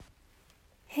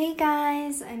Hey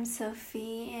guys, I'm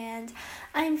Sophie and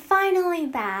I'm finally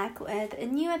back with a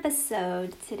new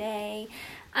episode. Today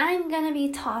I'm gonna be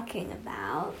talking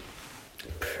about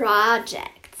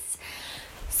projects.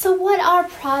 So what are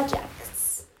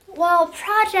projects? Well,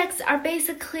 projects are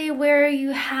basically where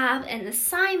you have an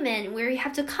assignment where you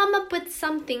have to come up with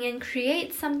something and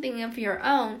create something of your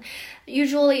own,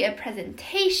 usually a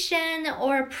presentation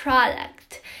or a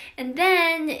product. And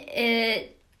then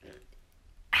it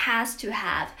has to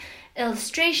have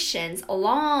illustrations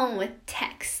along with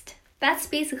text. That's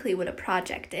basically what a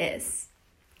project is.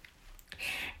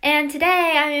 And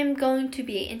today I am going to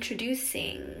be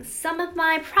introducing some of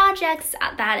my projects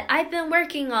that I've been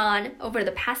working on over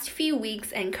the past few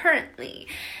weeks and currently,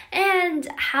 and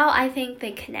how I think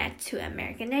they connect to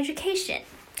American education.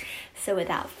 So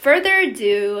without further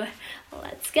ado,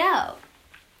 let's go.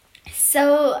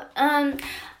 So,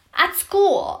 at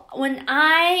school, when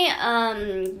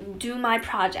I do my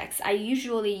projects, I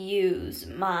usually use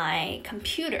my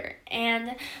computer,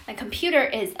 and my computer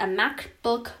is a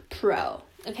MacBook Pro.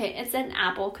 Okay, it's an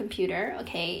Apple computer,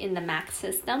 okay, in the Mac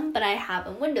system, but I have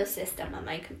a Windows system on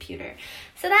my computer.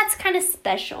 So that's kind of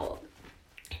special.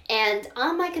 And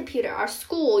on my computer, our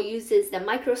school uses the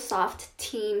Microsoft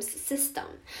Teams system.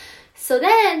 So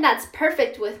then that's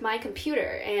perfect with my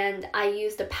computer, and I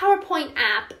use the PowerPoint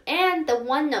app and the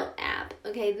OneNote app.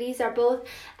 Okay, these are both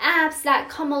apps that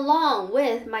come along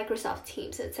with Microsoft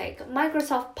Teams. It's like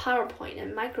Microsoft PowerPoint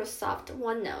and Microsoft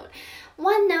OneNote.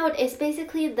 OneNote is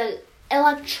basically the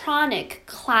electronic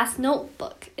class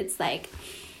notebook. It's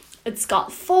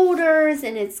got folders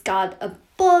and it's got a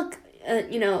book, a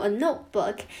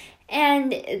notebook.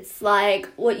 And it's like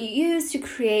what you use to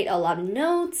create a lot of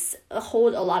notes,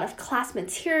 hold a lot of class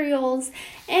materials,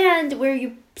 and where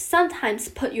you sometimes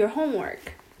put your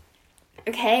homework.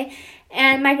 Okay?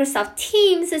 And Microsoft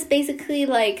Teams is basically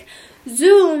like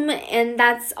Zoom, and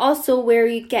that's also where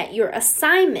you get your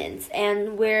assignments,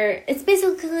 and where it's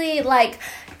basically like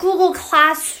Google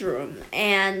Classroom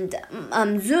and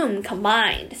Zoom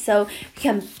combined. So you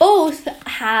can both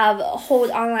hold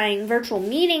online virtual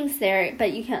meetings there,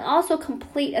 but you can also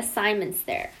complete assignments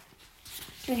there.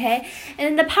 Okay,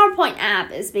 and the PowerPoint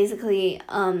app is basically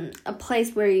a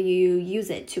place where you use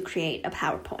it to create a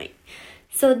PowerPoint.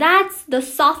 So that's the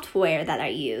software that I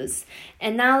use.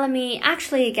 And now let me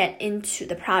actually get into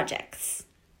the projects.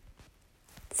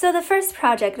 So the first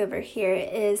project over here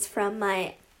is from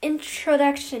my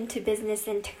Introduction to Business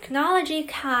and Technology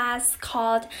class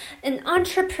called an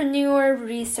Entrepreneur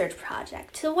Research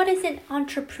Project. So what is an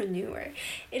entrepreneur?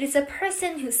 It is a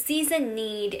person who sees a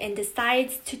need and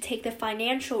decides to take the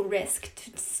financial risk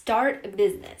to start a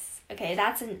business. Okay,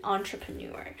 that's an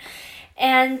entrepreneur.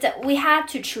 And we had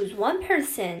to choose one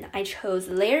person. I chose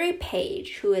Larry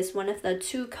Page, who is one of the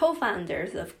two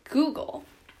co-founders of Google,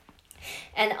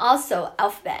 and also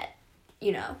Alphabet,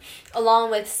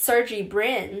 along with Sergey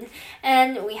Brin.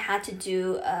 And we had to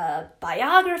do a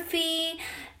biography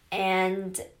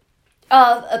and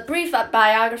a brief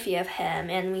biography of him,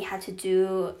 and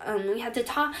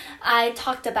I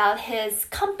talked about his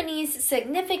company's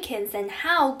significance and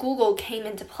how Google came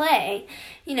into play,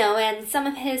 and some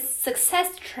of his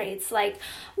success traits, like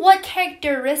what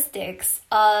characteristics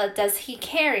does he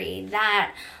carry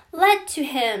that led to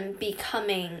him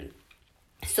becoming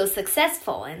so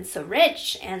successful and so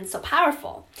rich and so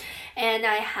powerful. And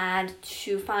I had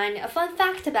to find a fun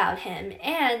fact about him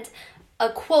and a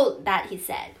quote that he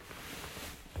said.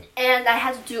 And I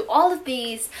had to do all of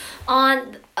these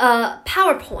on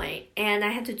PowerPoint, and I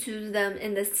had to do them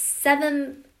in the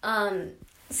 7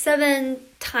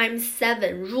 times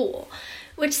 7 rule,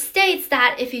 which states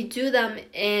that if you do them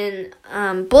in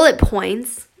bullet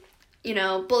points,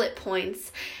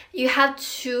 you have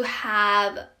to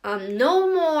have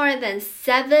no more than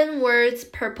 7 words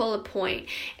per bullet point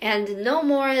and no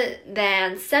more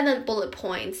than 7 bullet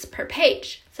points per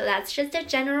page. So that's just a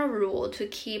general rule to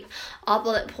keep all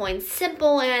bullet points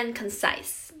simple and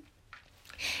concise.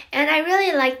 And I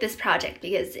really like this project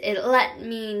because it let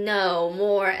me know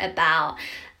more about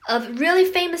a really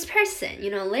famous person,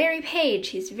 Larry Page.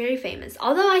 He's very famous,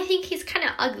 although I think he's kind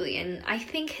of ugly and I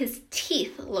think his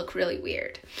teeth look really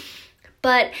weird.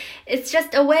 But it's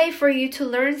just a way for you to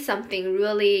learn something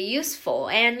really useful,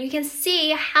 and you can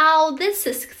see how this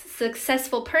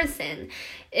successful person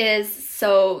is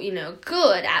so,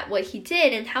 good at what he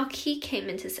did and how he came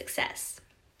into success.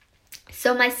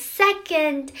 So my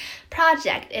second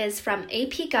project is from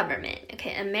AP Government,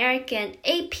 American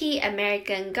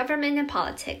Government and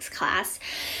Politics class,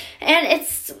 and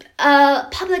it's a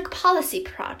public policy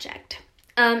project.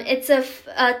 it's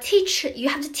you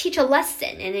have to teach a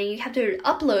lesson and then you have to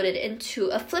upload it into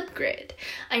a Flipgrid.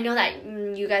 I know that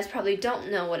you guys probably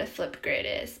don't know what a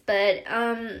Flipgrid is, but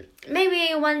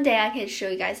maybe one day I can show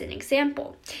you guys an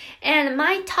example. And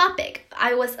my topic,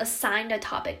 I was assigned a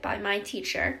topic by my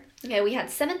teacher. Okay, we had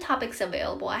 7 topics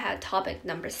available. I had topic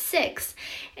number 6,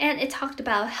 and it talked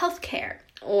about healthcare,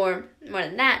 or more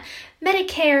than that,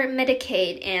 Medicare,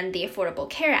 Medicaid, and the Affordable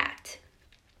Care Act.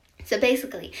 So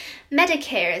basically,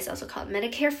 Medicare is also called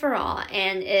Medicare for All,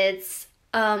 and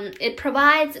it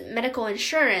provides medical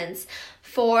insurance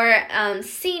for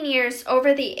seniors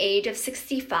over the age of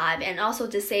 65 and also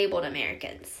disabled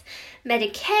Americans.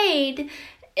 Medicaid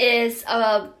is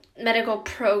a medical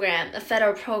program, a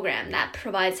federal program that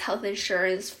provides health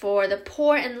insurance for the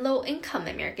poor and low-income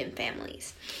American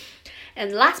families.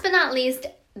 And last but not least,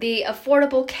 the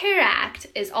Affordable Care Act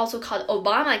is also called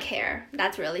Obamacare.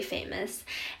 That's really famous.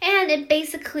 And it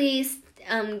basically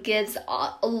gives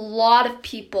a lot of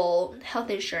people health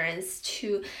insurance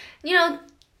to,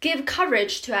 give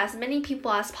coverage to as many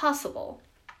people as possible.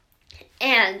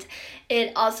 And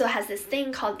it also has this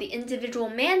thing called the individual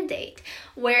mandate,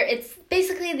 where it's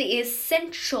basically the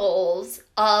essentials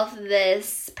of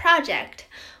this project,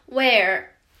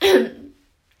 where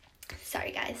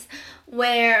sorry guys,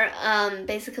 where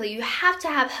basically you have to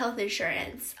have health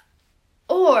insurance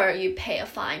or you pay a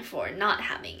fine for not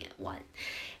having one.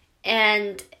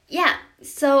 And yeah,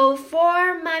 so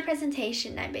for my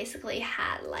presentation, I basically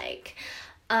had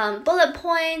bullet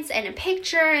points and a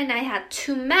picture, and I had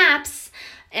 2 maps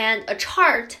and a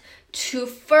chart to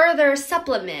further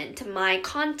supplement my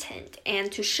content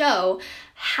and to show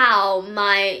how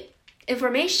my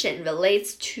information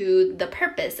relates to the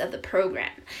purpose of the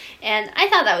program. And I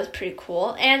thought that was pretty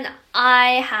cool, and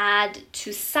I had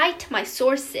to cite my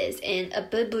sources in a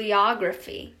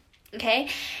bibliography. Okay,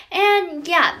 and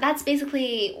yeah, that's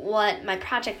basically what my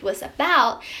project was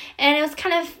about, and it was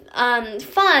kind of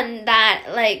fun that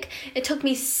it took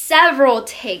me several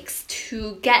takes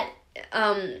to get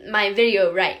my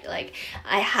video right.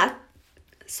 I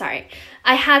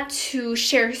had to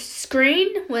share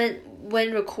screen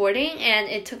when recording, and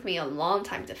it took me a long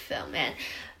time to film, and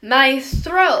my voice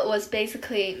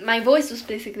was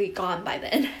basically gone by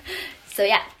then. So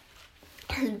yeah.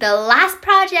 The last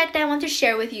project I want to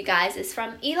share with you guys is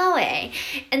from ELA,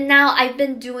 and now I've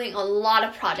been doing a lot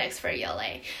of projects for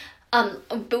ELA,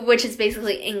 which is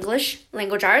basically English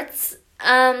language arts.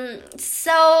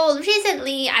 So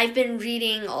recently I've been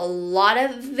reading a lot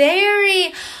of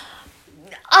very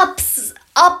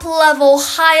up-level,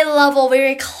 high-level,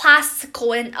 very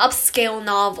classical and upscale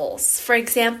novels. For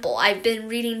example, I've been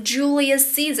reading Julius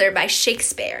Caesar by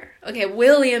Shakespeare. Okay,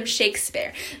 William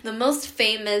Shakespeare, the most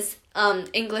famous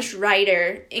English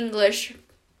writer, English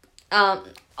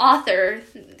author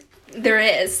there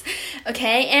is.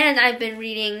 Okay, and I've been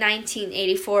reading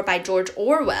 1984 by George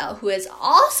Orwell, who is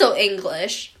also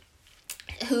English,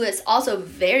 who is also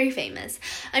very famous.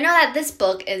 I know that this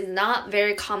book is not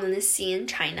very commonly seen in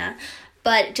China,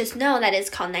 but just know that it's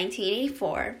called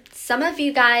 1984. Some of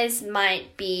you guys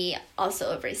might be also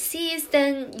overseas,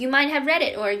 then you might have read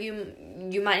it, or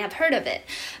you might have heard of it.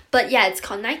 But yeah, it's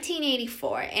called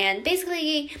 1984, and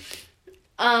basically,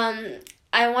 I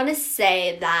want to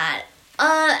say that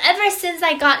ever since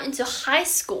I got into high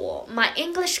school, my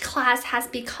English class has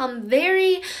become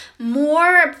very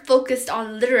more focused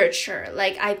on literature.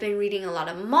 I've been reading a lot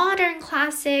of modern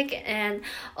classic and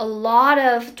a lot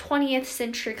of 20th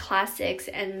century classics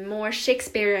and more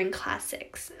Shakespearean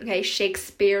classics. Okay,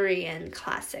 Shakespearean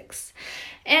classics.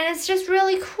 And it's just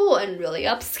really cool and really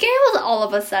upscaled all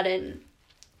of a sudden.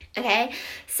 Okay,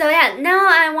 so yeah, now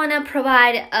I want to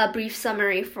provide a brief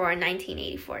summary for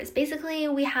 1984. It's basically,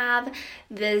 we have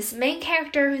this main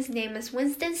character whose name is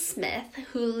Winston Smith,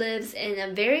 who lives in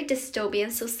a very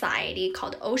dystopian society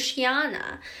called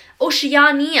Oceania.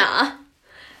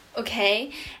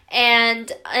 Okay,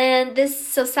 and this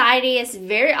society is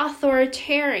very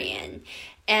authoritarian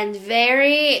and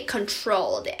very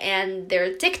controlled, and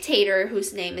their dictator,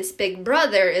 whose name is Big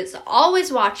Brother, is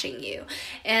always watching you,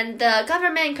 and the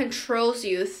government controls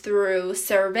you through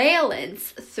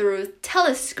surveillance, through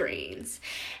telescreens,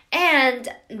 and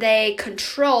they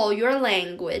control your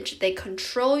language, they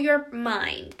control your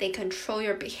mind, they control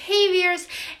your behaviors,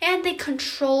 and they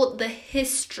control the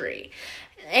history.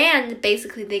 And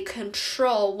basically, they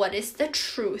control what is the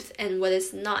truth and what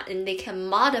is not, and they can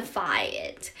modify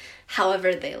it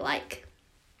however they like.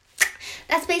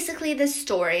 That's basically the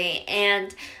story,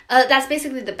 and that's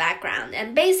basically the background.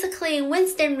 And basically,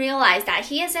 Winston realized that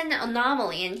he is an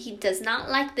anomaly and he does not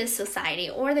like this society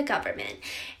or the government.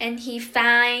 And he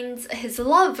finds his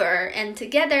lover, and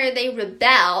together they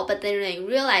rebel, but then they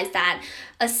realize that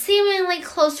a seemingly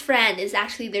close friend is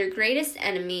actually their greatest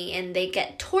enemy, and they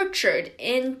get tortured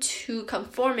into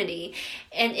conformity.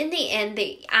 And in the end,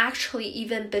 they actually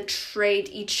even betrayed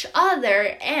each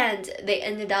other, and they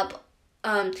ended up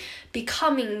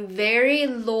becoming very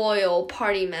loyal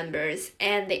party members,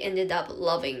 and they ended up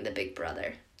loving the big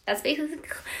brother. That's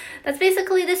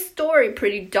basically the story.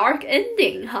 Pretty dark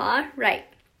ending, huh? Right.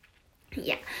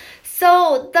 Yeah.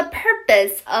 So the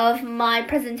purpose of my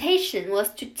presentation was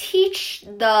to teach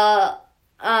the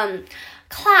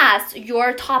class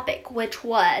your topic, which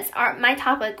was my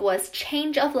topic was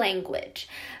change of language.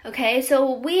 Okay,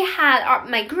 so we had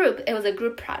my group. It was a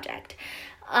group project.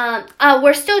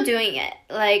 We're still doing it.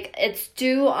 Like, it's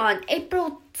due on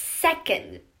April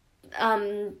 2nd,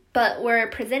 but we're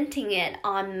presenting it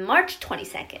on March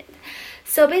 22nd.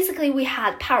 So basically, we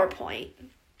had PowerPoint.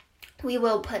 We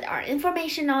will put our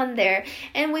information on there,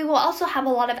 and we will also have a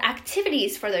lot of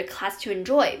activities for the class to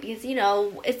enjoy, because,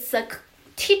 it's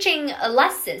teaching a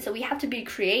lesson, so we have to be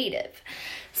creative.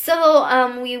 So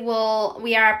we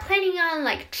are planning on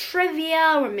like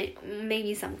trivia or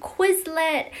maybe some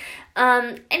Quizlet,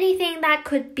 anything that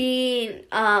could be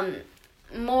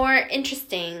more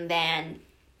interesting than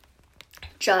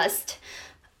just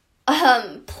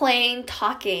plain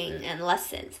talking and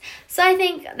lessons. So I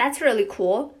think that's really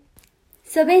cool.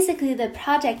 So basically, the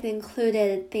project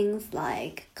included things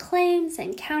like claims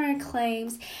and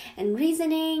counterclaims and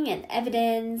reasoning and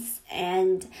evidence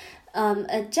and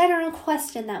a general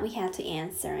question that we had to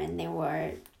answer. And there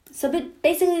were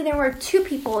two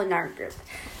people in our group.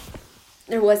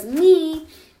 There was me,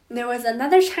 there was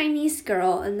another Chinese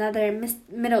girl, another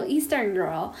Middle Eastern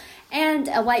girl, and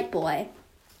a white boy.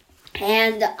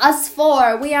 And us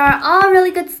four, we are all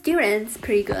really good students,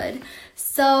 pretty good.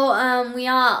 So we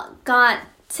all got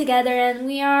together and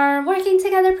we are working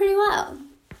together pretty well.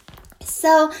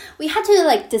 So we had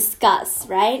to discuss,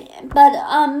 right? But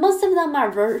most of them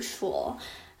are virtual,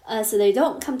 so they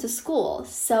don't come to school.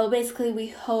 So basically we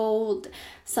hold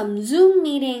some Zoom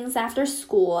meetings after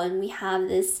school, and we have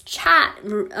this chat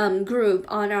group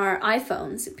on our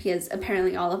iPhones, because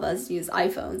apparently all of us use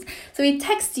iPhones. So we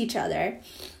text each other.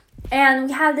 And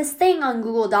we have this thing on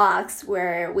Google Docs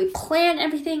where we plan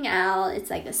everything out. It's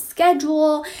like a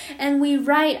schedule, and we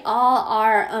write all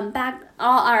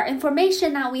our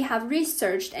information that we have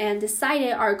researched and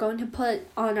decided are going to put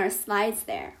on our slides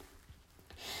there.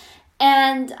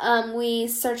 And we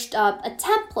searched up a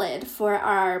template for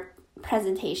our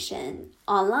presentation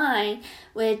online,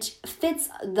 which fits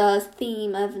the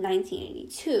theme of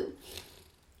 1982.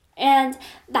 And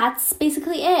that's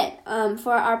basically it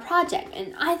for our project.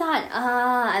 And I thought,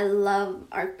 I love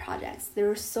art projects. They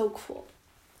were so cool.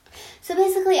 So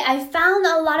basically, I found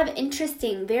a lot of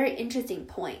very interesting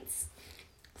points.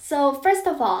 So first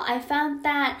of all, I found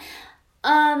that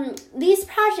these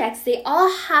projects, they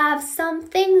all have some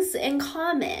things in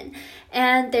common.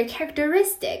 And they're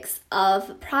characteristics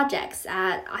of projects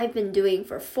that I've been doing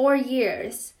for 4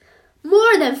 years.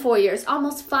 More than 4 years,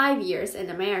 almost 5 years in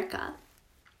America.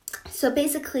 So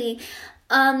basically,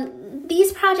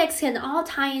 these projects can all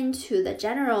tie into the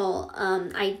general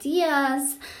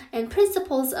ideas and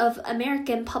principles of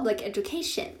American public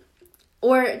education,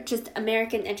 or just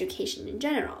American education in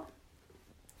general.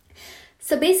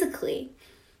 So basically,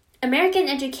 American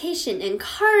education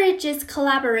encourages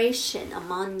collaboration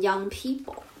among young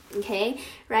people, okay?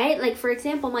 Right? Like, for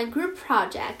example, my group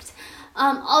project,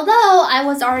 although I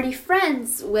was already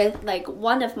friends with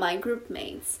one of my group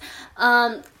mates,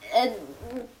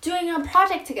 doing a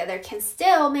project together can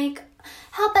still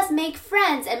help us make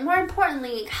friends, and more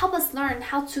importantly, help us learn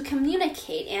how to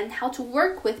communicate and how to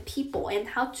work with people and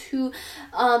how to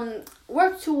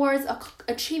work towards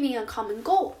achieving a common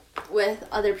goal with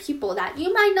other people that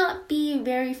you might not be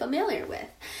very familiar with.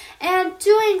 And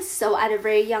doing so at a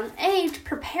very young age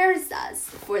prepares us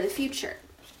for the future.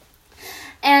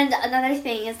 And another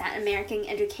thing is that American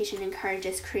education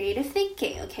encourages creative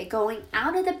thinking, okay, going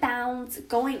out of the bounds,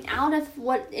 going out of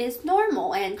what is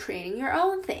normal and creating your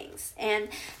own things, and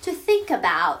to think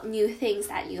about new things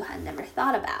that you had never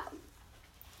thought about.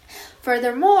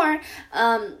 Furthermore,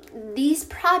 these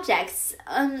projects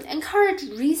encourage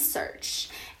research,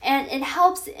 and it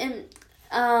helps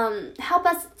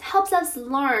us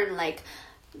learn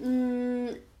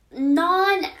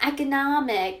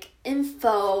non-economic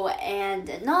info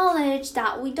and knowledge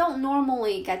that we don't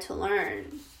normally get to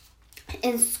learn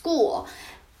in school.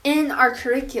 in our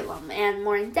curriculum and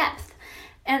more in depth.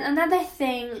 And another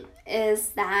thing is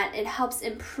that it helps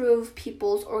improve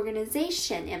people's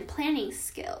organization and planning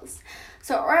skills.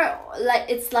 So, or like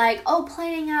it's like,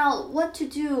 planning out what to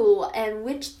do and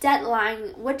which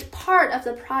part of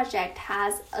the project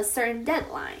has a certain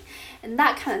deadline and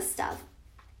that kind of stuff.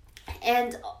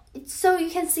 And so you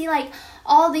can see like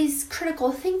all these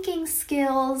critical thinking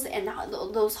skills and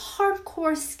those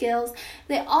hardcore skills,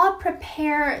 they all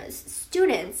prepare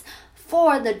students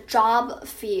for the job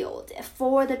field,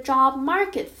 for the job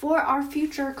market, for our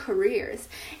future careers.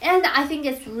 And I think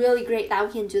it's really great that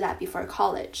we can do that before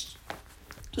college.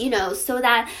 So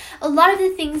that a lot of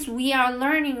the things we are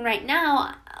learning right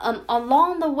now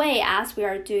along the way as we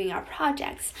are doing our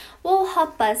projects will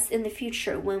help us in the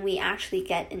future when we actually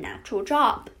get an actual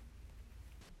job.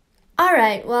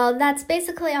 Alright, well, that's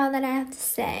basically all that I have to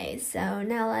say. So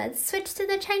now let's switch to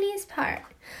the Chinese part.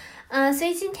 所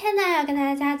以今天呢要跟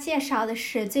大家介绍的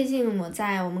是最近我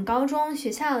在我们高中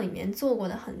学校里面做过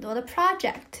的很多的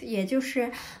project， 也就是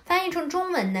翻译成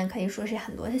中文呢可以说是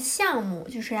很多的项目，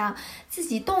就是要自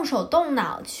己动手动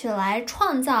脑去来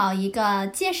创造一个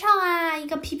介绍啊，一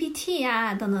个 PPT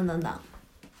啊，等等等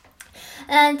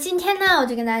等。今天呢我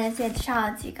就跟大家介绍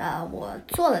几个我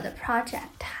做了的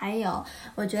project， 还有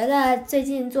我觉得最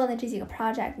近做的这几个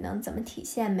project 能怎么体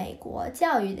现美国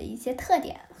教育的一些特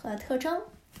点和特征。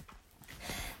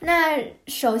那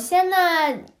首先呢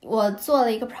我做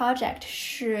了一个 project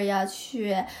是要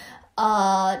去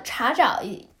查找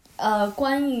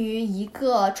关于一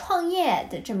个创业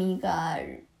的这么一个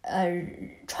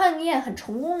创业很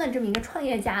成功的这么一个创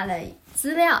业家的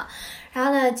资料，然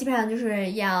后呢基本上就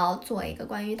是要做一个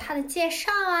关于他的介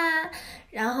绍啊，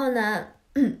然后呢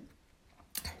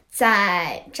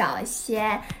再找一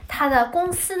些他的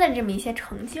公司的这么一些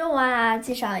成就啊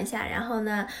介绍一下，然后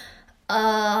呢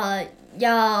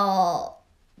要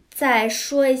再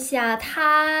说一下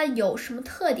他有什么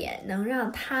特点能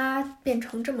让他变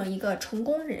成这么一个成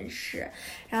功人士，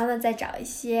然后呢再找一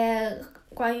些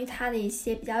关于他的一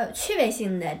些比较有趣味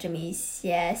性的这么一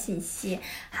些信息，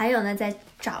还有呢再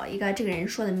找一个这个人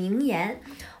说的名言。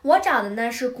我找的呢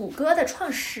是谷歌的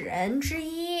创始人之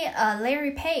一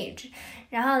Larry Page，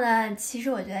 然后呢其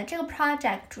实我觉得这个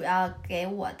project 主要给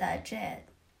我的这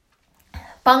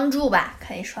帮助吧，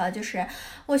可以说就是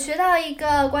我学到一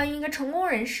个关于一个成功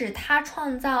人士他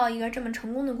创造一个这么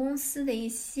成功的公司的一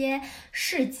些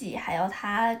事迹，还有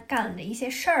他干的一些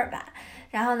事儿吧，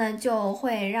然后呢就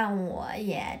会让我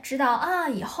也知道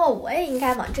以后我也应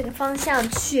该往这个方向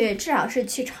去，至少是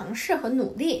去尝试和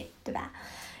努力，对吧？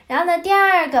然后呢第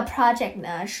二个 project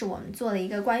呢是我们做了一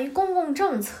个关于公共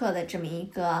政策的这么一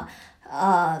个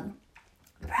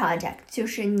project， 就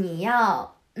是你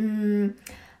要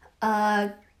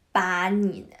把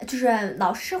你就是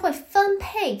老师会分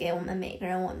配给我们每个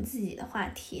人我们自己的话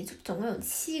题，总共有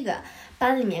7个，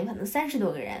班里面可能30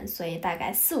多个人，所以大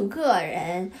概4-5个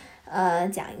人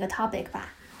讲一个 topic 吧。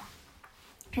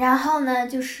然后呢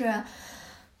就是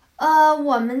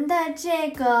我们的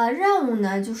这个任务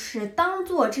呢就是当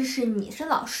做这是你是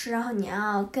老师，然后你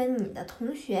要跟你的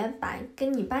同学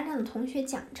跟你班上的同学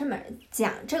讲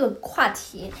这个话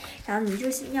题，然后你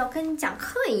就是要跟讲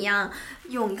课一样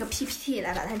用一个 PPT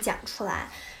来把它讲出来。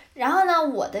然后呢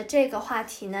我的这个话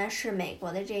题呢是美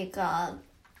国的这个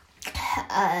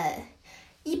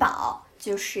医保，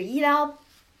就是医疗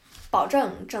保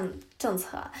证政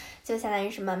策，就相当于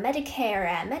什么 Medicare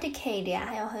啊 Medicaid 啊，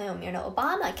还有很有名的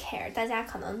Obamacre， 大家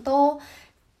可能都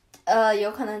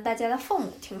有可能大家的父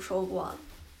母听说过。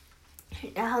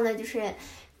然后呢就是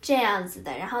这样子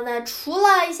的，然后呢除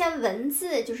了一些文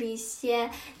字，就是一些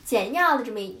简要的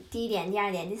这么第1点、第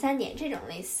2点、第3点这种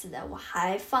类似的，我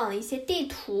还放了一些地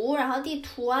图，然后地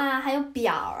图啊还有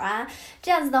表啊，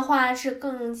这样子的话是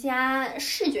更加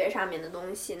视觉上面的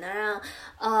东西，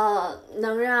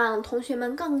能让同学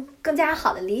们更加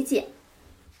好的理解。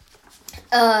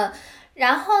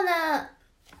然后呢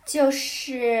就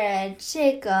是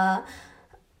这个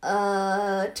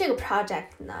project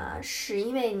呢是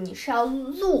因为你是要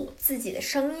录自己的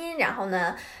声音，然后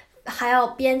呢还要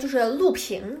就是录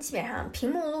屏，基本上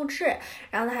屏幕录制，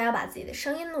然后呢还要把自己的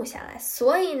声音录下来，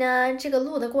所以呢这个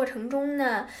录的过程中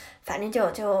呢反正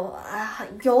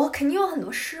肯定有很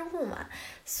多失误嘛，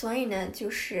所以呢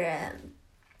就是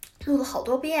录了好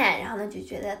多遍，然后呢就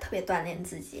觉得特别锻炼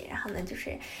自己，然后呢就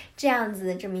是这样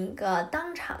子这么一个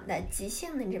当场的即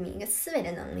兴的这么一个思维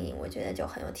的能力，我觉得就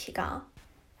很有提高。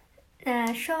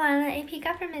那说完了 AP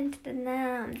Government 的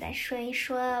呢，我们再说一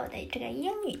说我的这个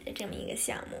英语的这么一个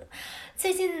项目。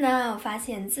最近呢，我发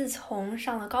现自从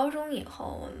上了高中以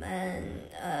后，我们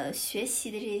学习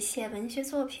的这些文学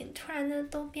作品突然的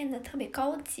都变得特别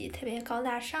高级，特别高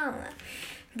大上了。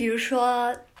比如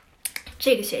说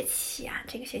这个学期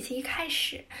一开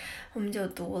始我们就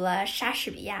读了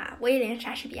威廉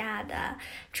莎士比亚的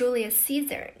Julius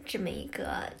Caesar 这么一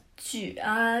个剧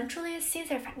Julius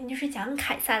Caesar 反正就是讲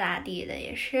凯撒大帝的，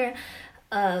也是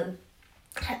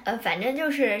反正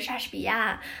就是莎士比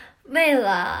亚为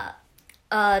了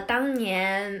当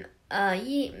年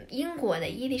英国的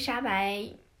伊丽莎白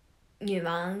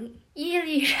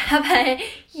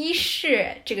一世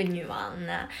这个女王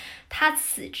呢，她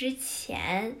死之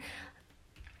前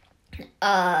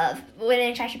威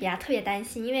廉莎士比亚特别担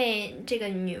心，因为这个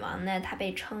女王呢，她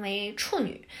被称为处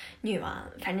女王，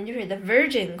反正就是 the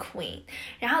Virgin Queen。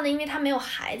然后呢，因为她没有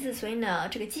孩子，所以呢，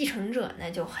这个继承者呢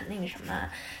就很那个什么，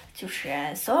就是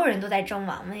所有人都在争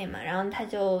王位嘛。然后她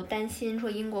就担心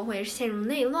说英国会陷入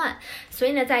内乱，所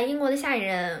以呢，在英国的下一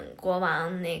任国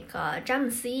王那个詹姆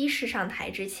斯一世上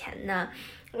台之前呢，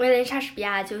威廉莎士比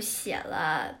亚就写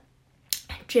了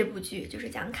这部剧，就是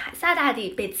讲凯撒大帝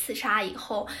被刺杀以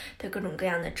后的各种各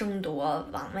样的争夺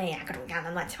王位啊，各种各样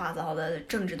的乱七八糟的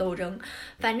政治斗争。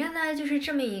反正呢，就是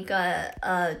这么一个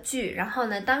剧。然后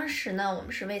呢，当时呢，我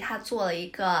们是为它做了一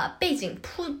个背景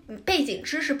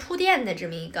知识铺垫的这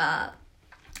么一个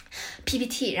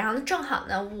PPT。然后正好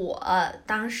呢，我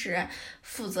当时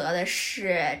负责的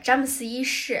是詹姆斯一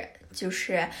世。就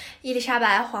是伊丽莎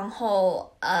白皇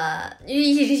后，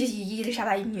伊丽莎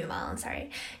白女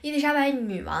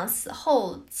王死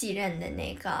后继任的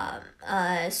那个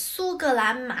苏格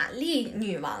兰玛丽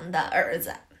女王的儿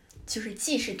子，就是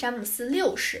既是詹姆斯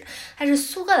六世，他是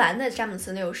苏格兰的詹姆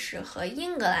斯六世和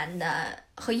英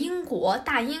国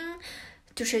大英，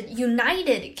就是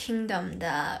United Kingdom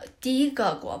的第一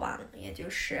个国王，也就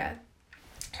是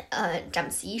詹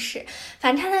姆斯一世。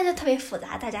反正它就特别复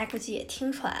杂，大家估计也听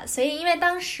出来了。所以因为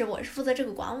当时我是负责这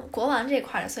个国王这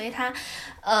块的，所以它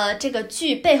这个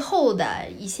剧背后的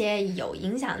一些有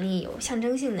影响力有象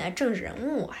征性的政治人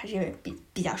物还是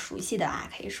比较熟悉的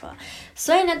啊，可以说。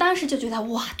所以呢，当时就觉得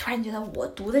哇，突然觉得我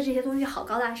读的这些东西好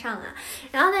高大上啊。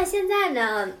然后呢，现在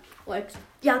呢，我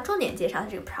要重点介绍的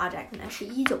这个 project 呢是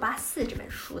1984这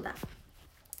本书的。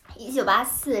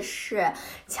1984是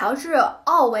乔治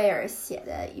奥威尔写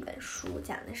的一本书，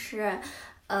讲的是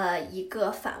一个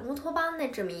反乌托邦的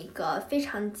这么一个非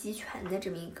常集权的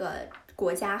这么一个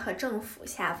国家和政府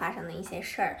下发生的一些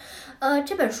事儿。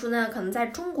这本书呢可能在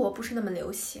中国不是那么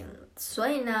流行，所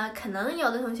以呢可能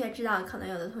有的同学知道，可能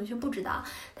有的同学不知道。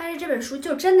但是这本书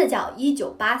就真的叫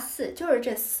1984，就是这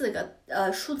4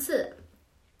个数字。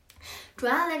主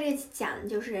要的这个讲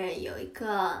就是有一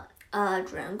个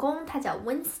主人公他叫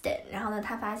Winston， 然后呢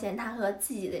他发现他和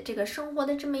自己的这个生活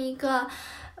的这么一个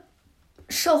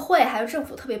社会还有政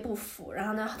府特别不符，然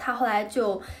后呢他后来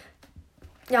就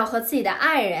要和自己的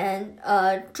爱人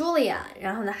Julia，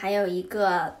 然后呢还有一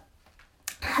个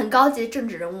很高级的政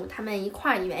治人物，他们一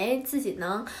块以为自己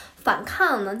能反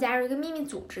抗，能加入一个秘密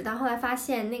组织，但后来发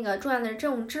现那个重要的这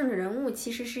种政治人物其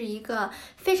实是一个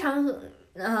非常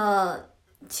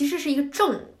其实是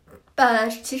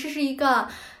一个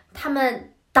他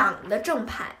们党的正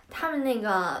派，他们那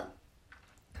个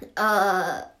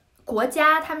国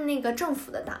家，他们那个政府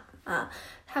的党啊，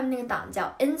他们那个党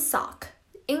叫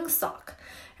INSOC，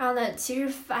 然后呢其实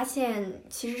发现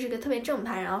其实是个特别正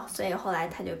派，然后所以后来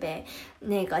他就被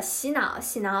那个洗脑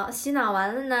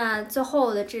完了呢，最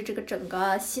后的这个整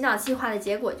个洗脑计划的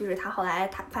结果就是他后来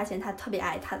他发现他特别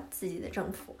爱他自己的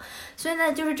政府，所以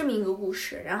呢就是这么一个故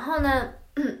事。然后呢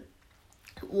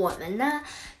我们呢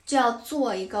就要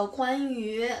做一个关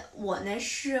于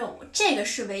这个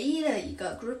是唯一的一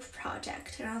个 group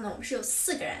project， 然后呢我们是有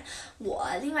4个人，我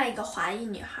另外一个华裔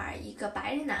女孩，一个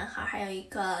白人男孩，还有一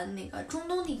个那个中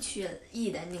东地区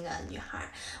裔的那个女孩。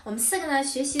我们4个呢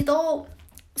学习都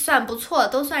算不错，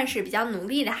都算是比较努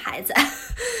力的孩子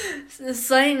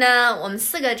所以呢我们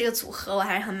4个这个组合我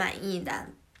还是很满意的，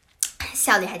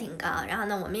效率还挺高。然后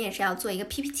呢我们也是要做一个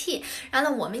PPT， 然后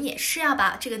呢我们也是要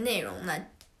把这个内容呢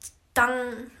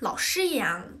当老师一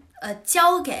样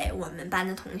教给我们班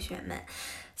的同学们。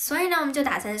所以呢我们就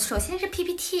打算首先是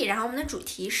PPT， 然后我们的主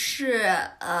题是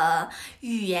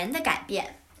语言的改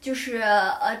变，就是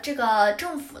这个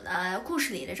政府呢，故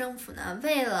事里的政府呢，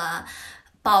为了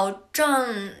保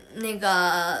证那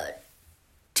个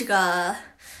这个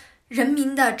人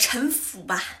民的臣服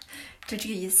吧，就这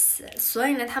个意思。所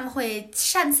以呢他们会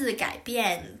擅自改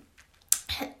变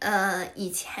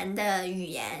以前的语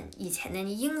言，以前的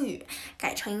英语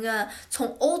改成一个从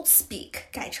Old Speak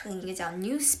改成一个叫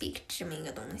New Speak 这么一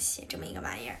个东西，这么一个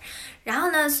玩意儿。然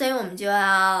后呢，所以我们就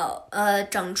要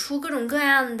整出各种各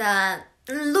样的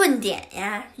论点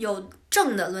呀，有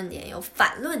正的论点，有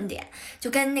反论点，就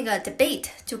跟那个 debate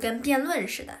就跟辩论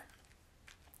似的。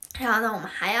然后呢，我们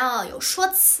还要有说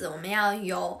辞，我们要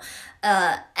有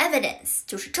evidence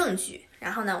就是证据。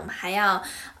然后呢，我们还要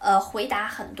回答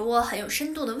很多很有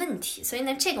深度的问题，所以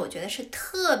呢，这个我觉得是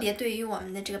特别对于我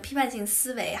们的这个批判性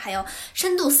思维还有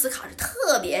深度思考是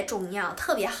特别重要、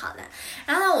特别好的。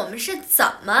然后呢，我们是怎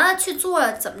么去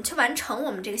做、怎么去完成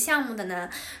我们这个项目的呢？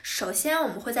首先，我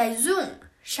们会在 Zoom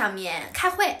上面开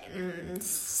会，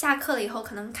下课了以后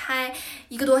可能开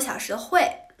1个多小时的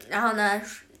会，然后呢，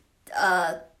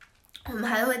我们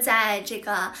还会在这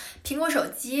个苹果手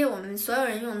机，我们所有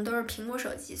人用的都是苹果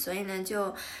手机，所以呢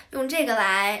就用这个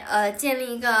来建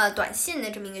立一个短信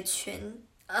的这么一个群，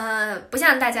不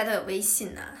像大家都有微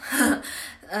信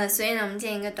呢，所以呢我们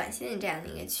建一个短信的这样的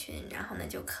一个群，然后呢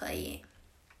就可以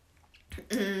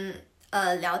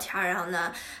聊天，然后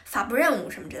呢发布任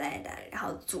务什么之类的，然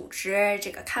后组织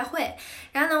这个开会，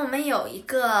然后呢我们有一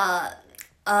个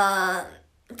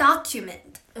document，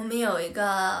 我们有一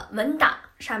个文档。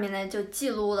上面呢就记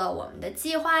录了我们的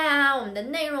计划呀、我们的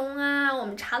内容啊、我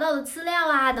们查到的资料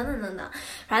啊等等等等，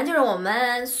反正就是我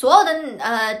们所有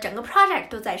的整个 project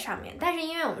都在上面。但是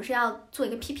因为我们是要做一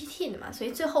个 PPT 的嘛，所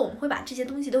以最后我们会把这些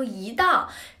东西都移到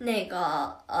那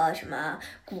个什么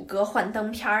谷歌幻灯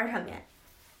片上面，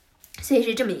所以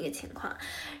是这么一个情况。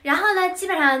然后呢，基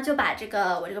本上就把我这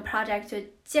个 project 就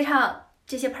介绍。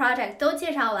这些 project 都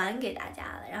介绍完给大家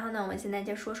了，然后呢，我现在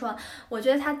就说说，我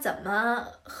觉得它怎么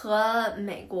和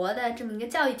美国的这么一个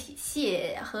教育体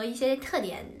系和一些特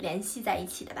点联系在一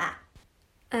起的吧。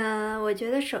我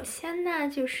觉得首先呢，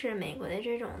就是美国的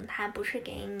这种，它不是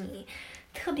给你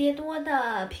特别多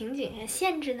的瓶颈和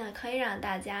限制呢，可以让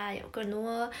大家有更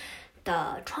多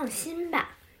的创新吧。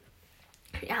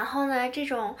然后呢，这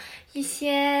种一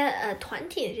些团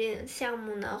体的这种项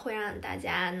目呢，会让大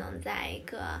家能在一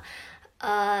个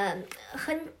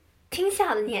很挺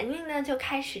小的年龄呢，就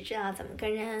开始知道怎么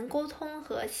跟人沟通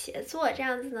和协作，这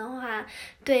样子的话，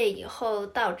对以后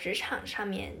到职场上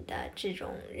面的这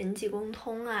种人际沟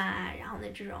通啊，然后呢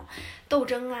这种斗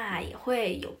争啊，也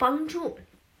会有帮助。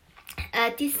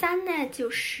第三呢，就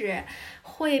是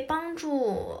会帮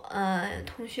助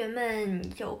同学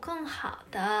们有更好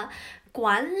的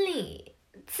管理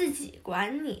自己、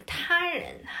管理他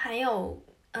人，还有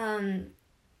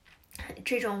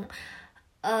这种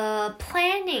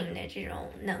planning 的这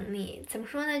种能力。怎么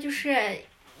说呢，就是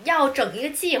要整一个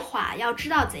计划，要知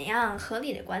道怎样合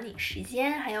理的管理时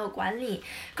间，还有管理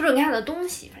各种各样的东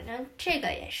西，反正这个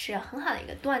也是很好的一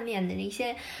个锻炼我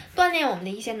们的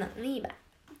一些能力吧。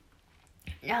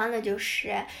然后呢，就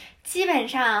是基本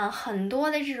上很多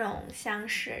的这种像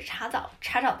是查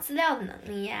找资料的能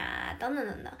力呀，等等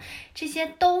等等，这些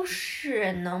都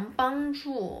是能帮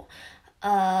助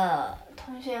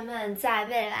同学们在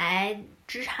未来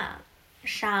职场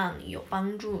上有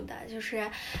帮助的。就是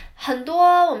很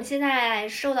多我们现在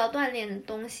受到锻炼的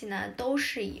东西呢，都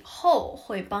是以后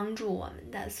会帮助我们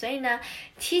的，所以呢，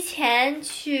提前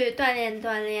去锻炼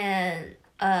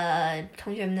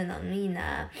同学们的能力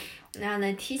呢，然后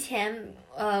呢，提前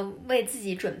为自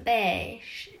己准备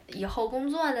以后工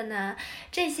作的呢，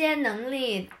这些能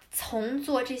力从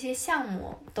做这些项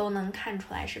目都能看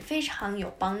出来是非常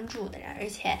有帮助的，而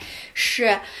且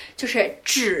是就是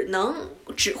只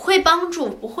会帮助，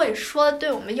不会说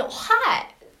对我们有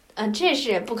害，这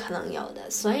是不可能有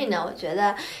的。所以呢，我觉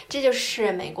得这就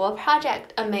是美国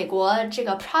这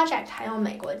个 project 还有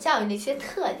美国教育的一些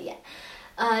特点。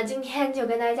今天就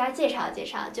跟大家介绍介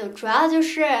绍，就主要就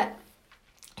是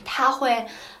它会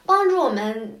帮助我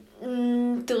们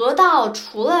得到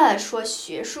除了说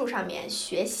学术上面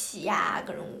学习呀、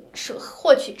各种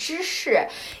获取知识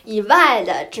以外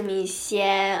的这么一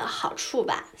些好处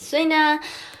吧。所以呢，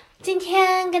今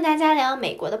天跟大家聊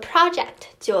美国的 project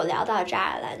就聊到这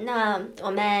儿了，那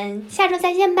我们下周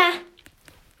再见吧，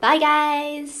 Bye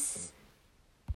guys。